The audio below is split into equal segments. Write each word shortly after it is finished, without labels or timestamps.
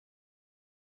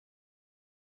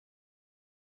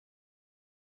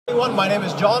Everyone, my name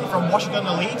is John from Washington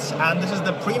Elites, and this is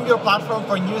the premier platform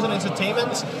for news and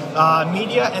entertainment,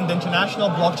 media, and the international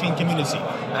blockchain community.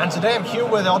 And today I'm here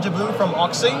with Eljaboom from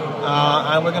OKSE,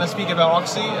 and we're going to speak about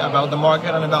OKSE, about the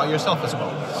market, and about yourself as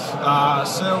well.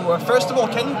 So first of all,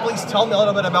 can you please tell me a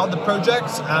little bit about the project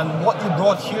and what you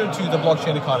brought here to the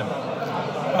blockchain economy?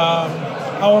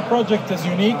 Our project is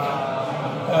unique.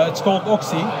 It's called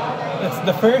OKSE. It's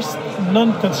the first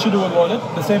non-custodial wallet,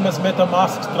 the same as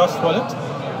metamask trust wallet,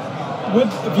 with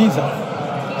Visa.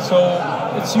 So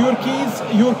it's your keys,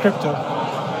 your crypto.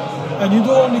 And you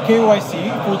do only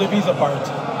KYC for the Visa part,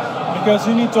 because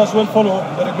you need to as well follow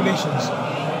the regulations.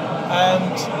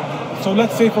 And so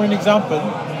let's say, for an example,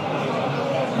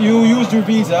 you used your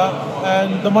Visa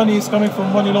and the money is coming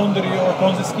from money laundering or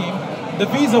ponzi scheme. The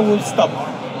Visa will stop,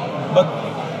 but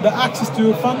the access to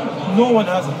your fund, no one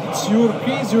has it. It's your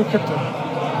keys, your crypto.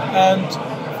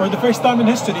 And for the first time in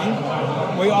history,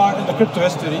 we are in the crypto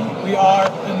history, we are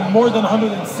in more than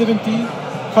 170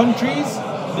 countries.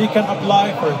 They can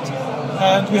apply for it.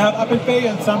 And we have Apple Pay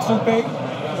and Samsung Pay,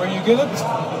 where you get it.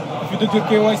 If you did your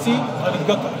KYC and it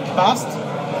got passed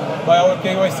by our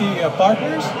KYC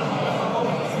partners,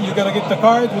 you're gonna get the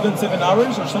card within 7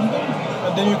 hours or something.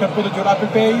 And then you can put it your Apple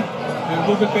Pay, your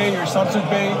Google Pay, your Samsung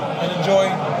Pay, and enjoy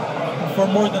for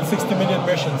more than 60 million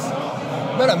merchants.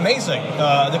 But amazing.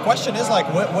 The question is,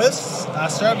 like, with a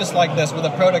service like this, with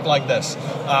a product like this,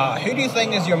 who do you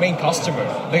think is your main customer?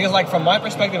 Because, like, from my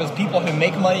perspective, it's people who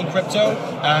make money in crypto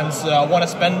and want to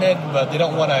spend it, but they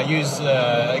don't want to use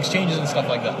exchanges and stuff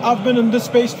like that. I've been in this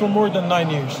space for more than 9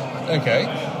 years. Okay.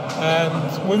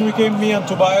 And when we came, me and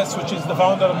Tobias, which is the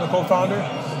founder and the co-founder,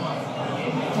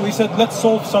 we said, let's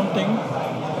solve something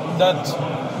that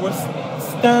will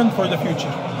stand for the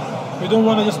future. We don't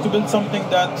want to just to build something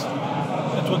that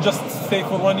it will just stay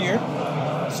for 1 year.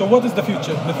 So what is the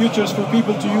future? The future is for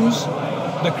people to use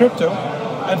the crypto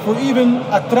and for even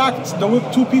attract the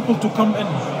Web2 people to come in.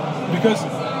 Because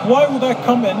why would I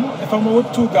come in if I'm a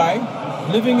Web2 guy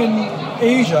living in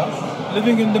Asia,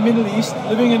 living in the Middle East,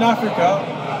 living in Africa,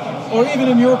 or even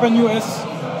in Europe and US,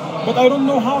 but I don't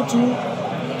know how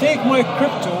to take my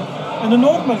crypto in a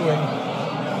normal way?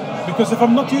 Because if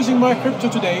I'm not using my crypto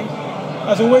today,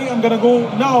 as a way I'm gonna go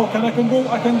now, I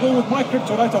can go with my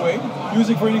crypto right away,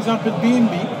 using, for an example,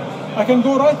 BNB. I can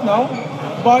go right now,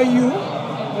 buy you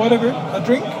whatever, a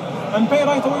drink, and pay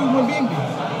right away with my BNB.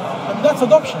 And that's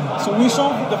adoption. So we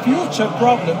solve the future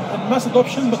problem in mass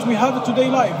adoption, but we have it today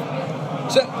live.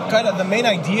 So, kind of the main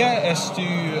idea is to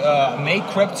make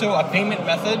crypto a payment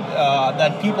method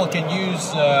that people can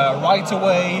use right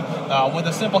away with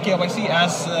a simple KYC.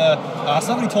 As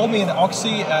somebody told me in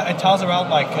OKSE, it tells around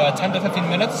like 10 to 15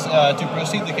 minutes to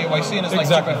proceed the KYC, and it's like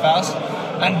super fast.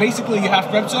 And basically, you have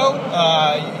crypto,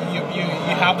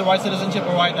 you have the right citizenship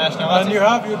or right nationality, and you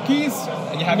have your keys.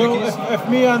 And you have your keys. If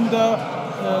me and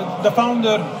the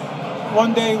founder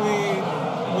one day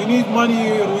we need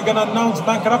money, or we're gonna announce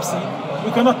bankruptcy, we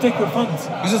cannot take your funds.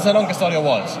 This is a non-custodial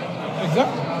wallet.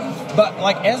 Exactly. But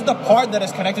like, is the part that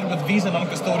is connected with Visa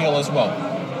non-custodial as well?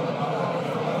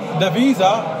 The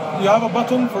Visa, you have a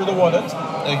button for the wallet.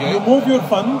 Okay. You move your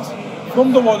funds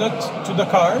from the wallet to the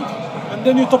card, and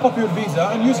then you top up your Visa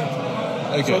and use it.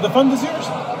 Okay. So the fund is yours.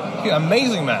 Okay,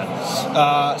 amazing, man.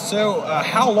 So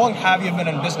how long have you been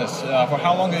in business? For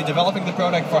how long are you developing the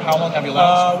product? For how long have you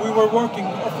launched? We were working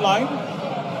offline.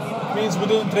 It means we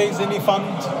didn't raise any fund.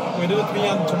 We did it, me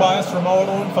and Tobias, from our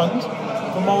own fund,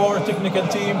 from our technical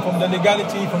team, from the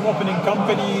legality, from opening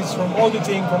companies, from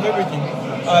auditing, from everything.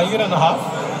 A year and a half.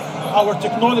 Our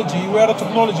technology, we are a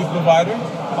technology provider.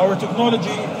 Our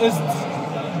technology is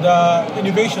the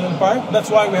innovation part. That's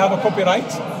why we have a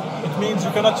copyright. It means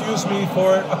you cannot use me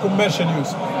for a commercial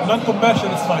use. Non-commercial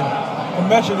is fine.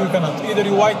 Commercial you cannot. Either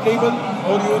you white label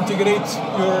or you integrate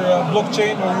your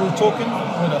blockchain or your token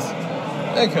with us.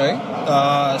 Okay,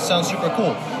 sounds super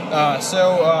cool.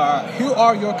 Who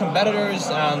are your competitors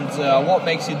and what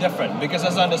makes you different? Because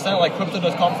as I understand, like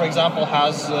Crypto.com, for example,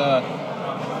 has... is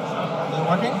it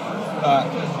working?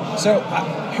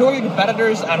 Who are your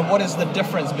competitors and what is the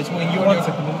difference between you and your...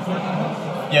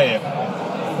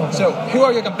 Yeah. So, who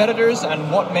are your competitors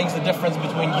and what makes the difference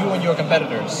between you and your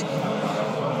competitors?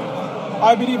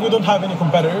 I believe we don't have any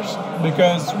competitors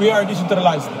because we are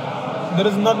decentralized. There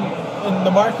is none in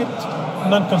the market,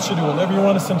 non-custodial.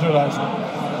 Everyone is centralized.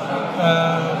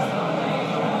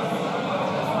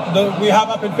 We have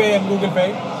Apple Pay and Google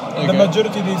Pay. Okay. The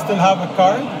majority, they still have a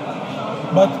card.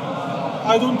 But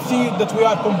I don't see that we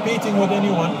are competing with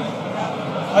anyone.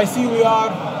 I see we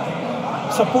are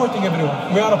supporting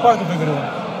everyone. We are a part of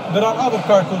everyone. There are other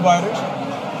card providers.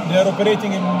 They are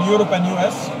operating in Europe and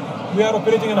US. We are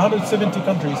operating in 170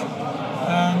 countries.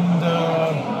 And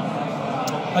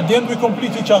at the end, we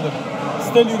complete each other.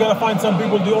 Still, you're going to find some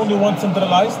people, they only want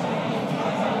centralized.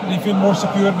 They feel more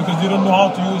secure because they don't know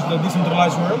how to use the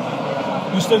decentralized world.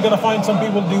 You're still going to find some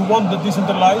people, they want the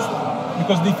decentralized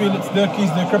because they feel it's their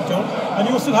keys, their crypto. And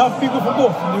you will still have people for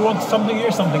both. They want something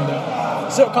here, something there.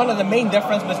 So kind of the main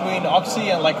difference between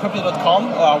OKSE and like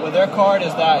Crypto.com with their card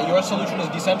is that your solution is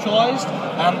decentralized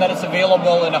and that it's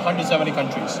available in 170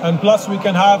 countries. And plus we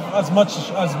can have as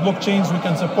much as blockchains we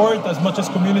can support, as much as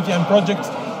community and projects,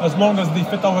 as long as they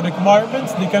fit our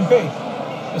requirements, they can pay.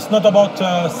 It's not about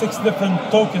 6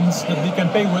 different tokens that they can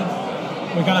pay with.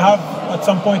 We're going to have at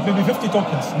some point maybe 50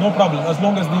 tokens, no problem. As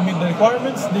long as they meet the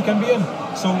requirements, they can be in.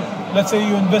 So let's say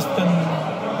you invest in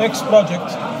X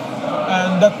project,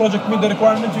 and that project meet the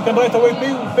requirement, you can right away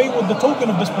pay with the token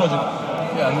of this project,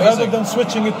 rather than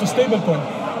switching it to stablecoin.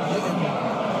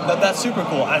 That's super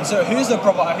cool. And so, who's the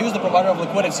provider of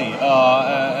liquidity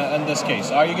in this case?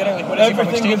 Are you getting liquidity from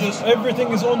exchanges?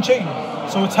 Everything is on chain,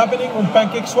 so it's happening on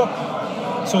PancakeSwap.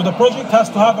 So the project has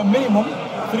to have a minimum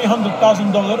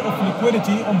 $300,000 of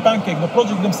liquidity on Pancake, the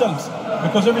project themselves,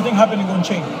 because everything happening on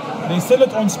chain. They sell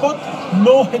it on spot,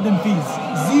 no hidden fees,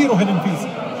 0 hidden fees,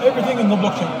 everything in the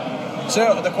blockchain.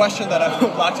 So the question that I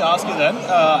would like to ask you then,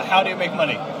 how do you make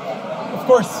money? Of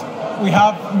course, we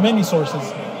have many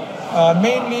sources.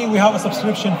 Mainly, we have a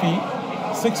subscription fee,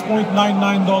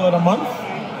 $6.99 a month.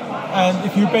 And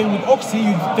if you pay with OKSE,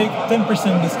 you take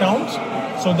 10% discount.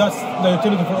 So that's the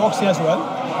utility for OKSE as well.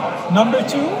 Number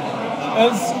 2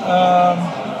 is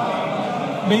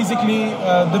basically,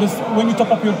 there is, when you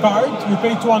top up your card, you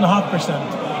pay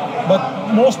 2.5%. But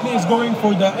mostly it's going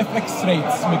for the FX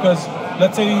rates, because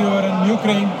let's say you're in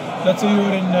Ukraine, let's say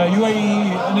you're in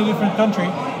UAE, in a different country,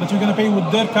 that you're going to pay with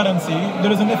their currency,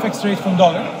 there is an FX rate from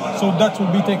dollar, so that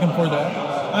will be taken for there.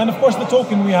 And of course the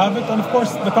token, we have it, and of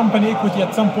course the company equity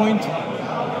at some point,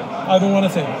 I don't want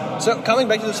to say. So coming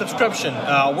back to the subscription,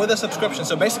 with a subscription,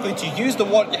 so basically to use the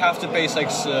wallet you have to pay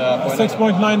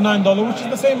 $6.99, which is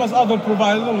the same as other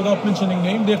providers, without mentioning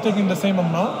name, they're taking the same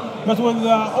amount, but with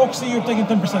OKSE you're taking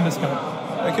 10% discount.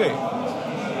 Okay.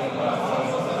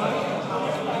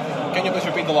 Can you please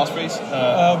repeat the last phrase?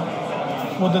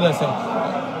 What did I say?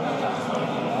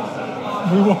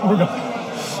 We're going.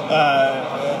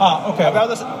 Okay. About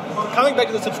this, coming back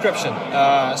to the subscription.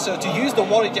 So to use the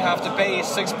wallet, you have to pay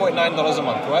 $6.9 a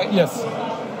month, right? Yes.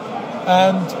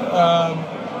 And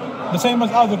the same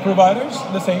as other providers,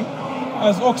 the same.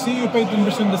 As OKSE, you pay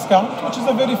 10% discount, which is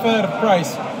a very fair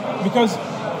price, because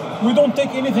we don't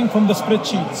take anything from the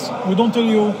spreadsheets. We don't tell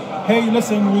you, hey,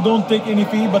 listen, we don't take any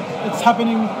fee, but it's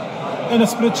happening in a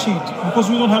spreadsheet, because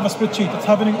we don't have a spreadsheet. It's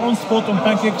happening on spot on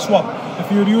PancakeSwap.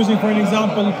 If you're using, for an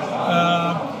example,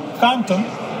 Phantom,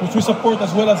 which we support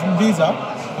as well as in Visa,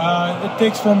 it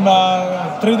takes from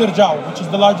Trader Joe, which is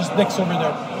the largest DEX over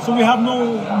there. So we have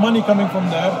no money coming from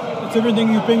there. It's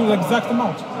everything you're paying the exact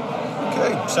amount.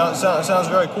 Okay, sounds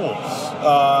very cool.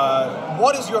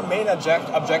 What is your main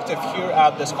objective here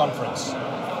at this conference?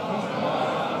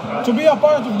 To be a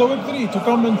part of the Web3, to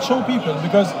come and show people,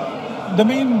 because the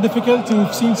main difficulty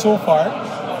we've seen so far,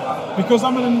 because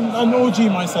I'm an OG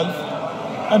myself,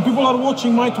 and people are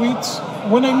watching my tweets.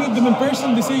 When I meet them in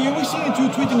person, they say, yeah, we see you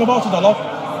tweeting about it a lot.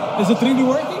 Is it really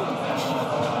working?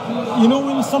 You know,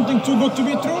 when it's something too good to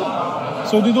be true?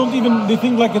 So they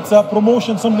think like it's a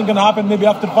promotion, something can happen maybe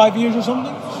after 5 years or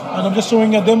something, and I'm just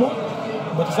showing a demo,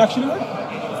 but it's actually working.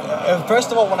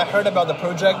 First of all, when I heard about the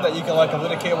project that you can like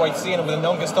complete a KYC and with a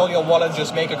non-custodial wallet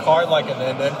just make a card like in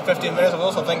 15 minutes, I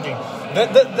was also thinking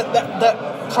that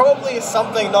probably is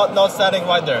something not standing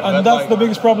right there. And that's the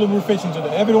biggest problem we're facing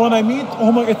today. Everyone I meet,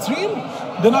 oh my, it's real.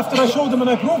 Then after I show them and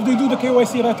I prove, they do the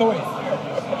KYC right away.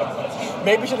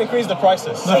 Maybe we should increase the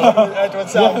prices so it would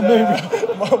sound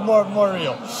more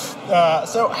real.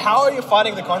 So how are you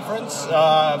finding the conference?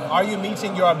 Are you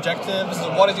meeting your objectives?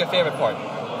 What is your favorite part?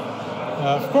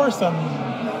 Of course,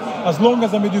 as long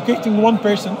as I'm educating one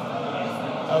person,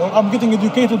 I'm getting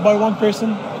educated by one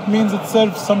person, it means it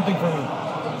serves something for me.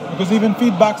 Because even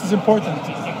feedback is important.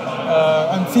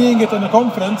 And seeing it in a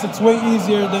conference, it's way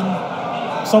easier than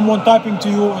someone typing to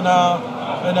you in a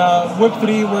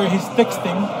Web3 where he's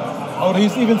texting, or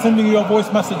he's even sending you a voice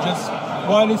messages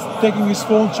while he's taking his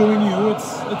phone showing you.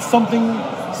 It's something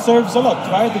serves a lot,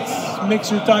 right? It makes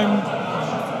your time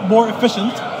more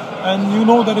efficient, and you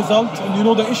know the result and you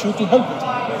know the issue to help it.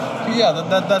 Yeah,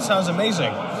 that sounds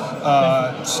amazing.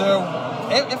 So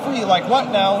if we, like right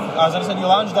now, as I said, you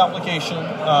launched the application,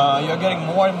 you're getting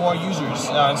more and more users.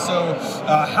 So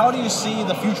how do you see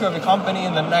the future of the company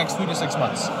in the next 3 to 6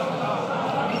 months?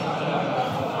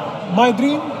 My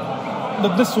dream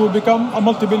that this will become a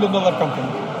multi-billion-dollar company.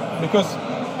 Because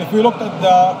if we looked at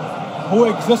who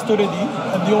exist already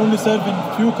and they only serve in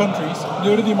few countries,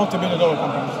 they're already multi-billion-dollar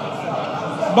companies.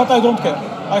 But I don't care.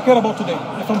 I care about today.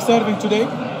 If I'm serving today,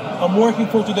 I'm working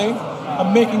for today,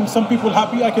 I'm making some people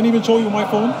happy. I can even show you my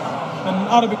phone in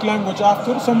Arabic language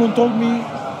after. Someone told me,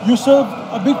 you solved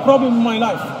a big problem in my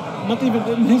life. Not even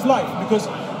in his life, because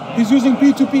he's using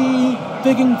P2P,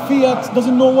 taking fiat,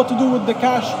 doesn't know what to do with the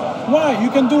cash. Why? You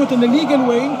can do it in a legal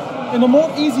way, in a more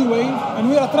easy way, and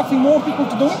we are attracting more people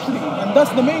to the Web3. And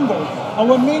that's the main goal.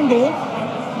 Our main goal,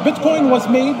 Bitcoin was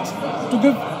made to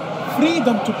give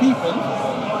freedom to people,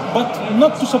 but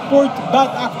not to support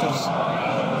bad actors.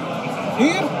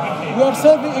 Here, we are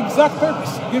serving exact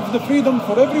purpose. Give the freedom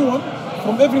for everyone,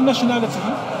 from every nationality,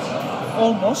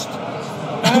 almost.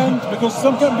 And because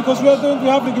we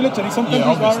have regulatory, some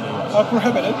countries are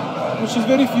prohibited, which is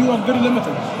very few and very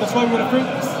limited. That's why we're afraid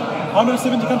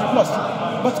 170 country plus.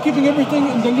 But keeping everything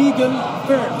in the legal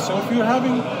firm. So if you're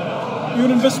having your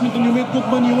investment and you make good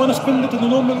money, you want to spend it in a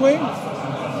normal way,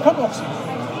 come OKSE.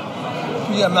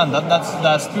 Yeah, man,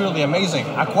 that's purely amazing.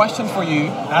 A question for you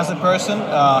as a person.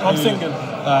 I'm single.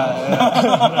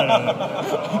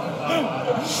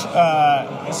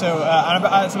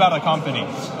 It's about a company.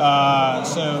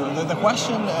 So the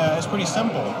question is pretty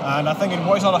simple, and I think it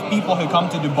worries a lot of people who come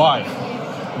to Dubai.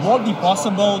 Would it be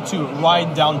possible to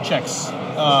write down checks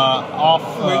off?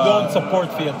 We don't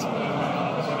support fiat.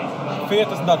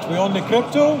 Fiat is not. We only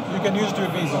crypto. You can use your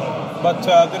Visa. But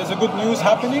there is a good news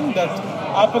happening that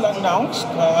Apple announced.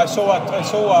 I saw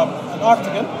an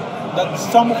article that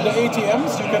some of the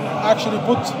ATMs you can actually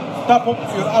tap up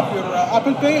your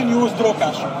Apple Pay and you withdraw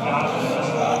cash.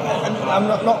 And I'm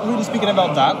not really speaking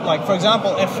about that. Like, for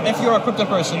example, if you're a crypto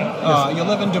person, yes. You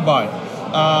live in Dubai,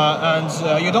 and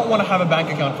you don't want to have a bank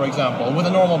account, for example, with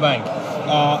a normal bank,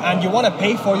 and you want to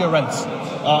pay for your rent.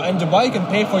 In Dubai, you can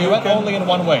pay for your rent only in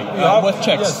one way, with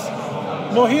checks. Yes.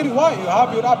 No, here why? You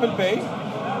have your Apple Pay.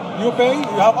 You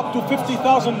have up to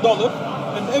 $50,000.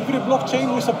 In every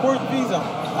blockchain, we support Visa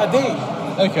a day.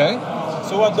 Okay.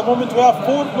 So at the moment, we have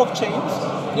 4 blockchains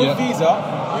with Visa.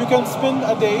 You can spend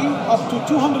a day up to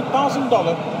 $200,000.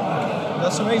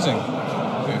 That's amazing.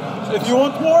 So if you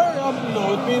want more,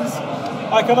 no, it means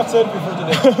I cannot serve you for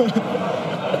today.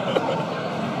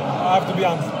 I have to be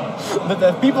honest.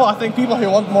 I think people who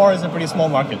want more is a pretty small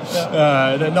market.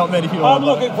 Yeah. There are not many people. I'm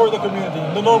looking for the community,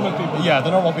 the normal people. Yeah, the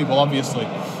normal people, obviously.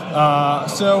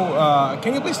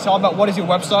 Can you please tell about what is your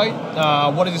website?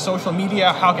 What is your social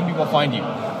media? How can people find you?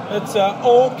 It's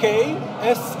OKSE.io,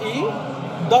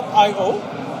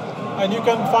 and you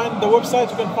can find the website.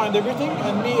 You can find everything.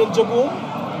 And me, Eljaboom,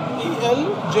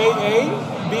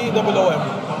 ELJABOOM.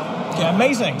 Okay,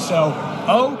 amazing. So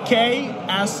OKSE.io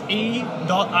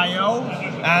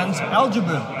and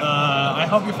Eljaboom. I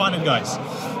hope you find it, guys.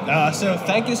 So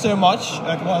thank you so much.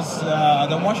 It was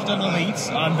the Washington Elites.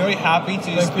 I'm very happy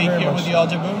to speak here with you,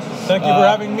 Eljaboom. Thank you for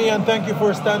having me, and thank you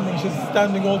for standing. She's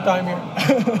standing all time here.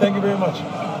 Thank you very much.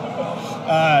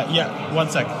 One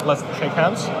sec. Let's shake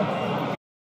hands.